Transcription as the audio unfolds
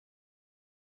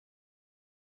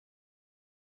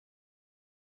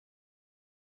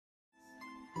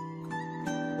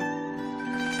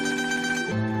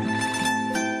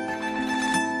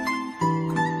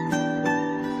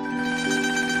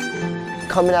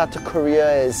coming out to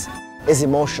Korea is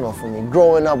emotional for me.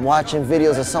 Growing up watching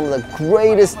videos of some of the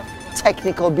greatest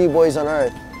technical b-boys on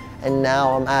earth. And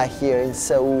now I'm out here in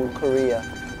Seoul, Korea.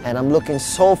 And I'm looking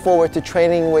so forward to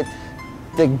training with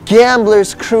the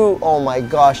Gamblers crew. Oh my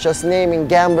gosh, just naming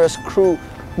Gamblers crew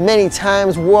many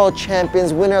times, world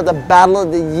champions, winner of the Battle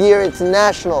of the Year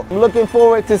International. I'm looking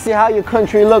forward to see how your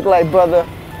country look like, brother.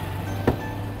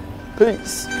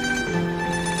 Peace.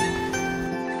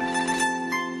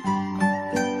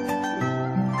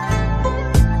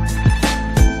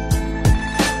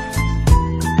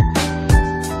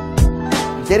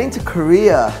 Getting to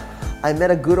Korea, I met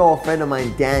a good old friend of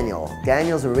mine, Daniel.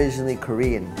 Daniel's originally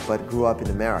Korean, but grew up in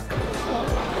America.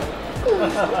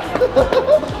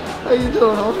 How you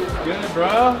doing, homie? Good,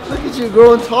 bro. Look at you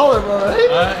growing taller, bro, right?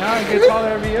 I get taller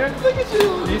every year. Look at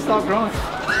you. You stop growing.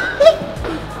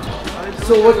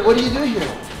 So what do you do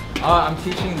here? I'm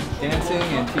teaching dancing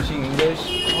and teaching English.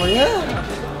 Oh, yeah?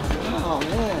 Oh,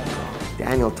 man.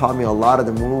 Daniel taught me a lot of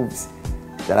the moves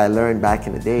that I learned back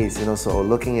in the days, you know, so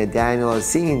looking at Daniel,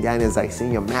 seeing Daniel is like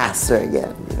seeing your master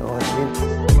again, you know what I mean?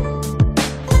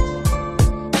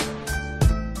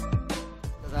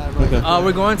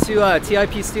 We're going to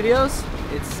TIP Studios.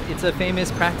 It's a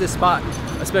famous practice spot,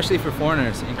 especially for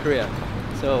foreigners in Korea.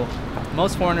 So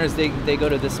most foreigners, they go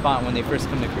to this spot when they first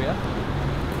come to Korea.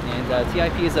 And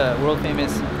TIP is a world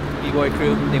famous b-boy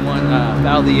crew. They won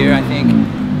Battle of the Year, I think,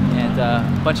 and a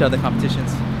bunch of other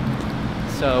competitions.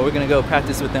 So we're gonna go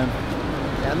practice with them.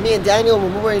 Yeah, me and Daniel,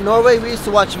 when we were in Norway, we used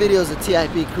to watch videos of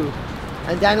TIP crew.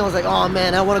 And Daniel was like, oh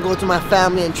man, I want to go to my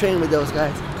family and train with those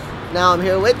guys. Now I'm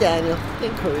here with Daniel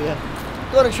in Korea.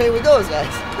 Going to train with those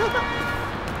guys.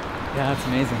 Yeah, that's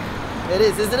amazing. It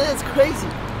is, isn't it? It's crazy.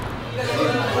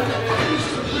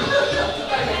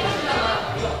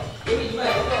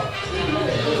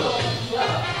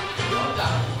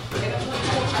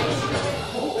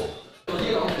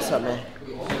 What's up, man?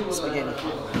 Spaghetti.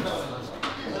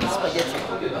 Spaghetti.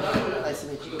 Nice to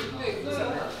meet you. What's up,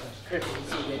 man? Chris.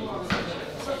 Spaghetti.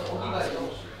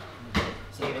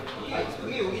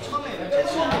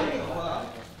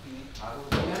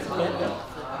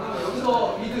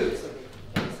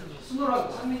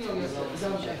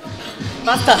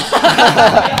 Pasta.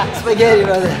 Spaghetti,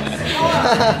 brother.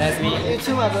 Nice to meet you. You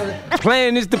too, my brother.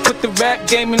 Plan is to put the rap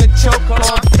game in the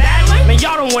chokehold. Man,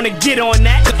 y'all don't wanna get on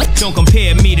that. Don't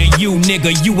compare me to you,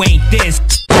 nigga. You ain't this.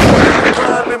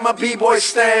 Club in my b-boy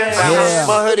stance. Yeah.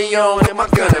 My hoodie on and my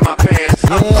gun in my pants.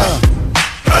 Yeah.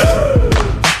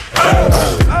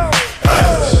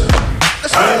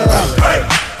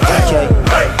 Okay.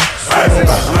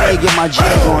 I'm ready to get my jig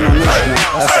on this one.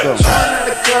 Let's go.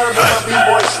 The club in my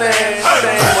b-boy stance. My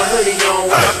hoodie on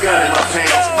with my gun in my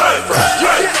pants.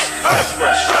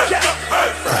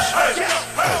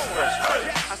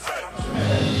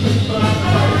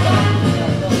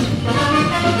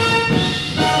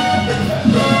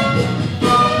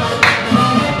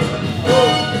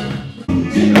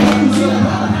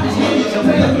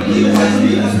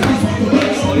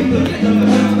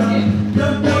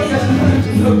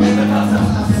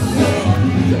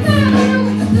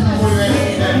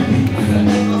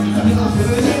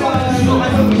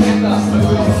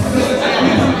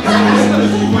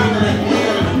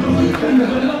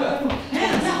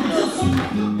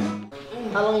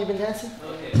 How long you been dancing?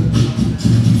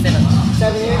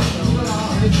 7 years?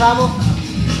 You travel?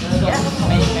 Yeah,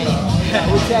 many.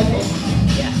 With technique?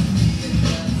 Yeah.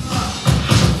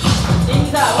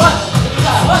 Inside, what?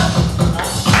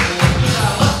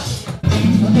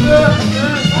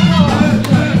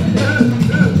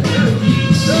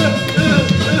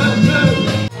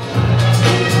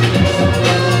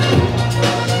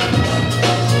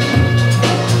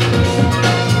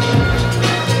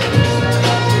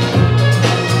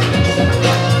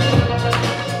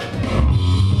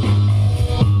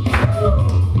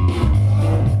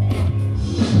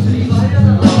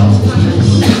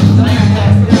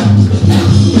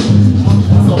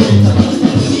 So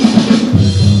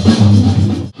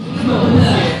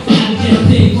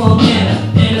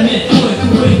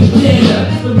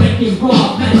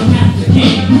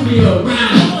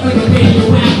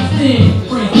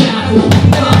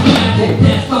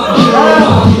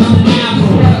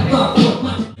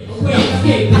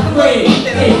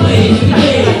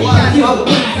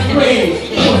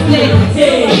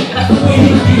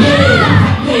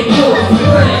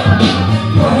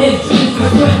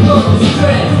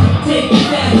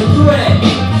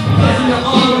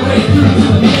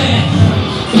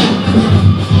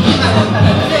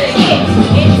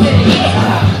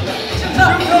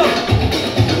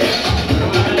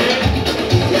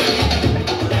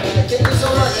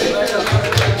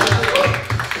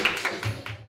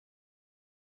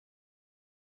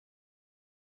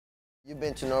You've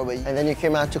been to Norway and then you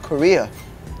came out to Korea.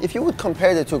 If you would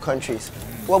compare the two countries,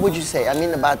 what would you say? I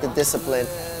mean about the discipline,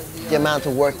 the amount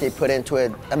of work they put into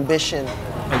it, ambition.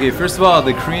 Okay, first of all,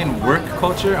 the Korean work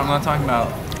culture, I'm not talking about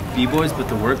B-boys, but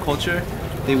the work culture,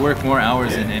 they work more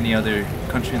hours than any other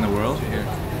country in the world.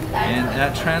 And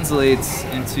that translates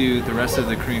into the rest of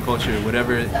the Korean culture.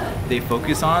 Whatever they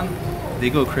focus on, they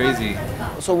go crazy.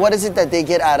 So what is it that they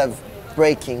get out of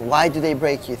breaking? Why do they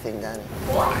break, you think, Danny?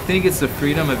 I think it's the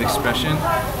freedom of expression.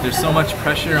 There's so much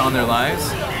pressure on their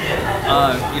lives.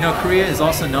 You know, Korea is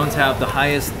also known to have the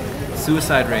highest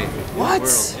suicide rate in the world.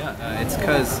 Yeah, it's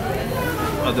because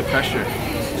of the pressure.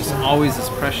 There's always this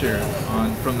pressure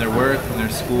from their work, from their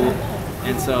school.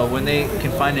 And so when they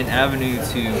can find an avenue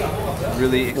to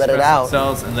really express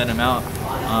themselves and let them out,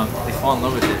 they fall in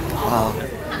love with it. Wow.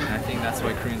 And I think that's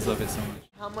why Koreans love it so much.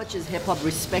 How much is hip-hop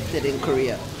respected in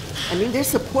Korea? I mean, they're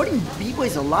supporting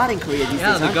B-boys a lot in Korea these days,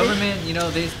 Yeah, the government, you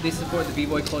know, they support the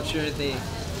B-boy culture. They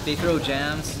throw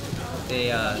jams.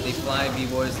 They fly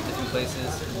B-boys to different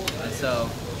places. And so,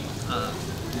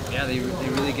 yeah, they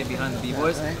really get behind the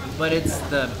B-boys. Right. But it's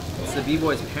the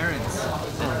B-boys' parents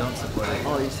that don't support it.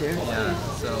 Oh, are you serious? Yeah,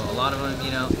 so a lot of them,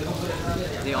 you know,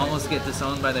 they almost get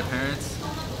disowned by their parents.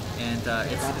 And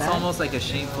it's almost like a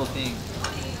shameful thing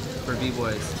for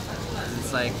B-boys.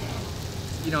 It's like,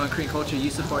 you know, in Korean culture, you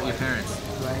support your parents,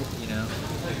 right? You know,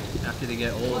 after they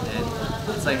get old, and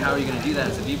it's like, how are you going to do that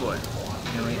as a b-boy,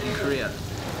 you know, in Korea?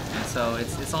 And so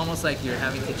it's almost like you're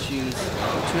having to choose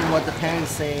between what the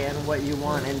parents say and what you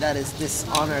want, and that is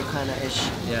dishonor kind of ish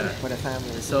for the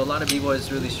family. So a lot of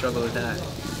b-boys really struggle with that.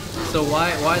 So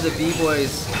why the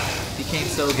b-boys became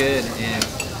so good, and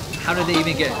how did they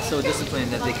even get so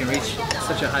disciplined that they can reach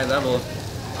such a high level?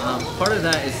 Part of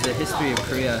that is the history of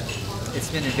Korea. It's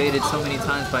been invaded so many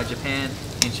times by Japan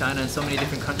and China and so many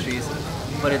different countries,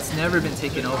 but it's never been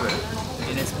taken over.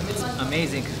 And it's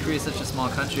amazing because Korea is such a small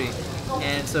country.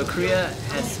 And so Korea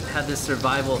has had this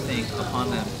survival thing upon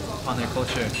them, upon their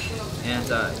culture. And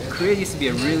Korea used to be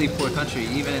a really poor country.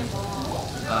 Even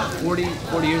 40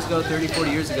 years ago, 30,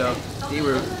 40 years ago, they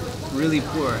were really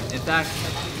poor. In fact,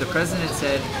 the president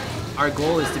said, our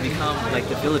goal is to become like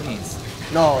the Philippines.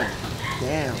 No.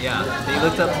 Damn. Yeah, they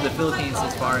looked up to the Philippines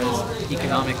as far as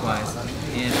economic-wise,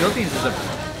 and Philippines is a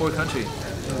poor country.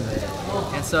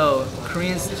 And so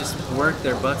Koreans just worked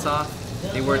their butts off.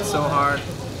 They worked so hard.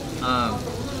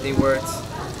 They worked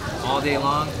all day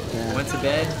long. Went to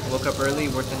bed, woke up early,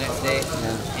 worked the next day,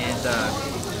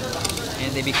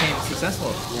 and they became successful.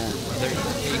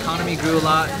 Their economy grew a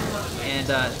lot, and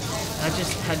that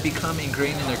just had become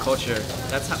ingrained in their culture.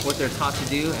 That's what they're taught to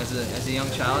do as a young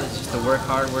child, is just to work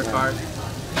hard,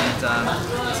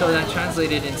 and so that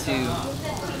translated into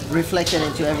reflected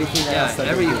into everything else.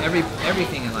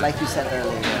 Everything in life. Like you said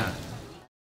earlier. Yeah.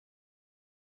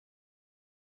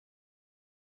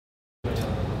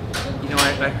 You know,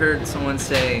 I heard someone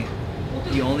say,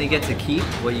 you only get to keep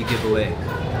what you give away.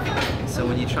 So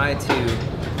when you try to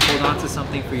hold on to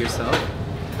something for yourself,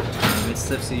 it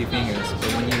slips through your fingers.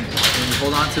 But when you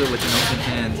hold on to it with an open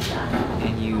hand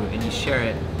and you share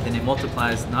it, then it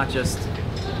multiplies not just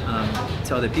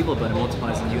to other people, but it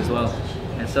multiplies in you as well.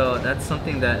 And so that's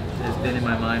something that has been in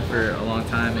my mind for a long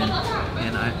time,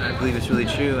 and I believe it's really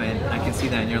true, and I can see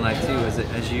that in your life too,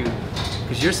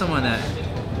 because you're someone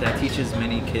that teaches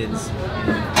many kids,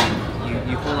 and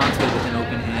you hold on to it with an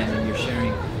open hand, and you're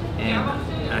sharing,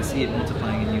 and I see it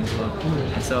multiplying in you as well.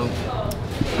 And so,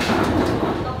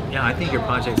 yeah, I think your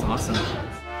project's awesome.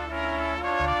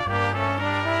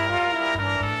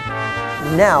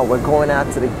 Now we're going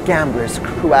out to the Gamblers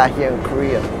crew out here in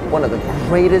Korea, one of the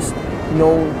greatest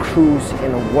known crews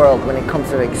in the world when it comes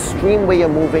to the extreme way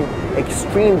of moving,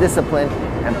 extreme discipline,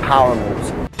 and power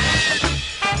moves.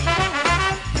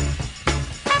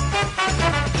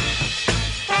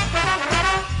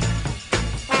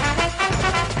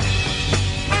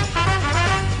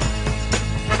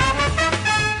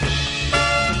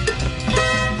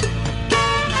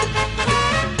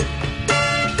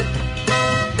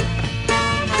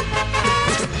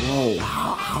 Whoa,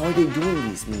 how are they doing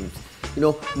these moves? You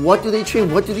know, what do they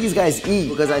train? What do these guys eat?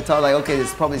 Because I thought, like, okay,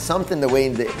 there's probably something the way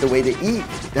they eat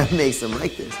that makes them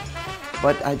like this.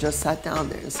 But I just sat down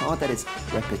there and saw that it's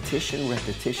repetition,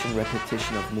 repetition,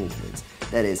 repetition of movements.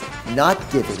 That is not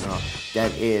giving up.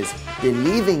 That is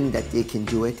believing that they can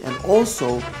do it. And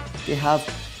also, they have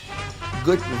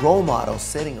good role models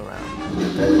sitting around.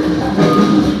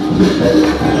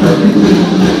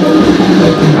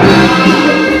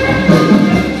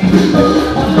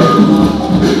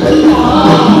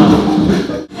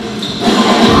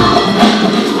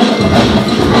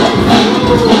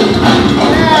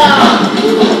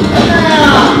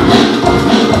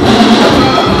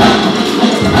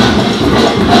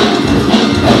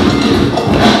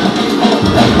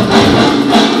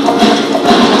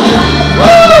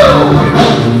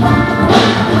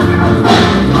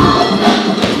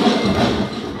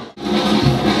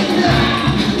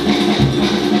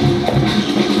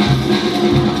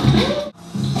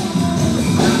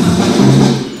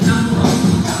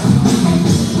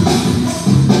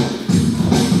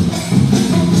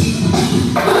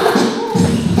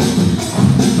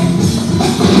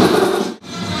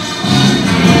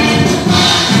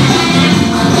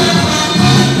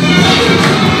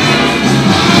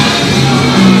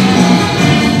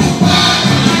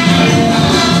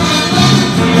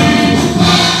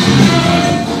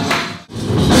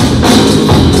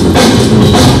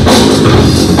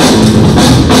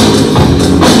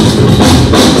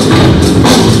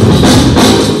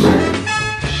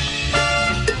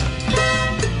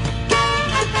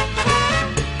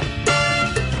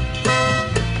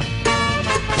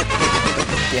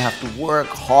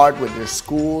 hard with their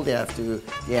school, they have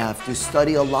to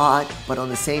study a lot, but on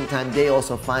the same time, they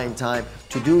also find time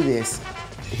to do this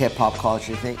hip hop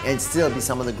culture thing and still be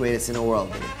some of the greatest in the world.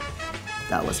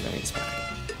 That was very inspiring.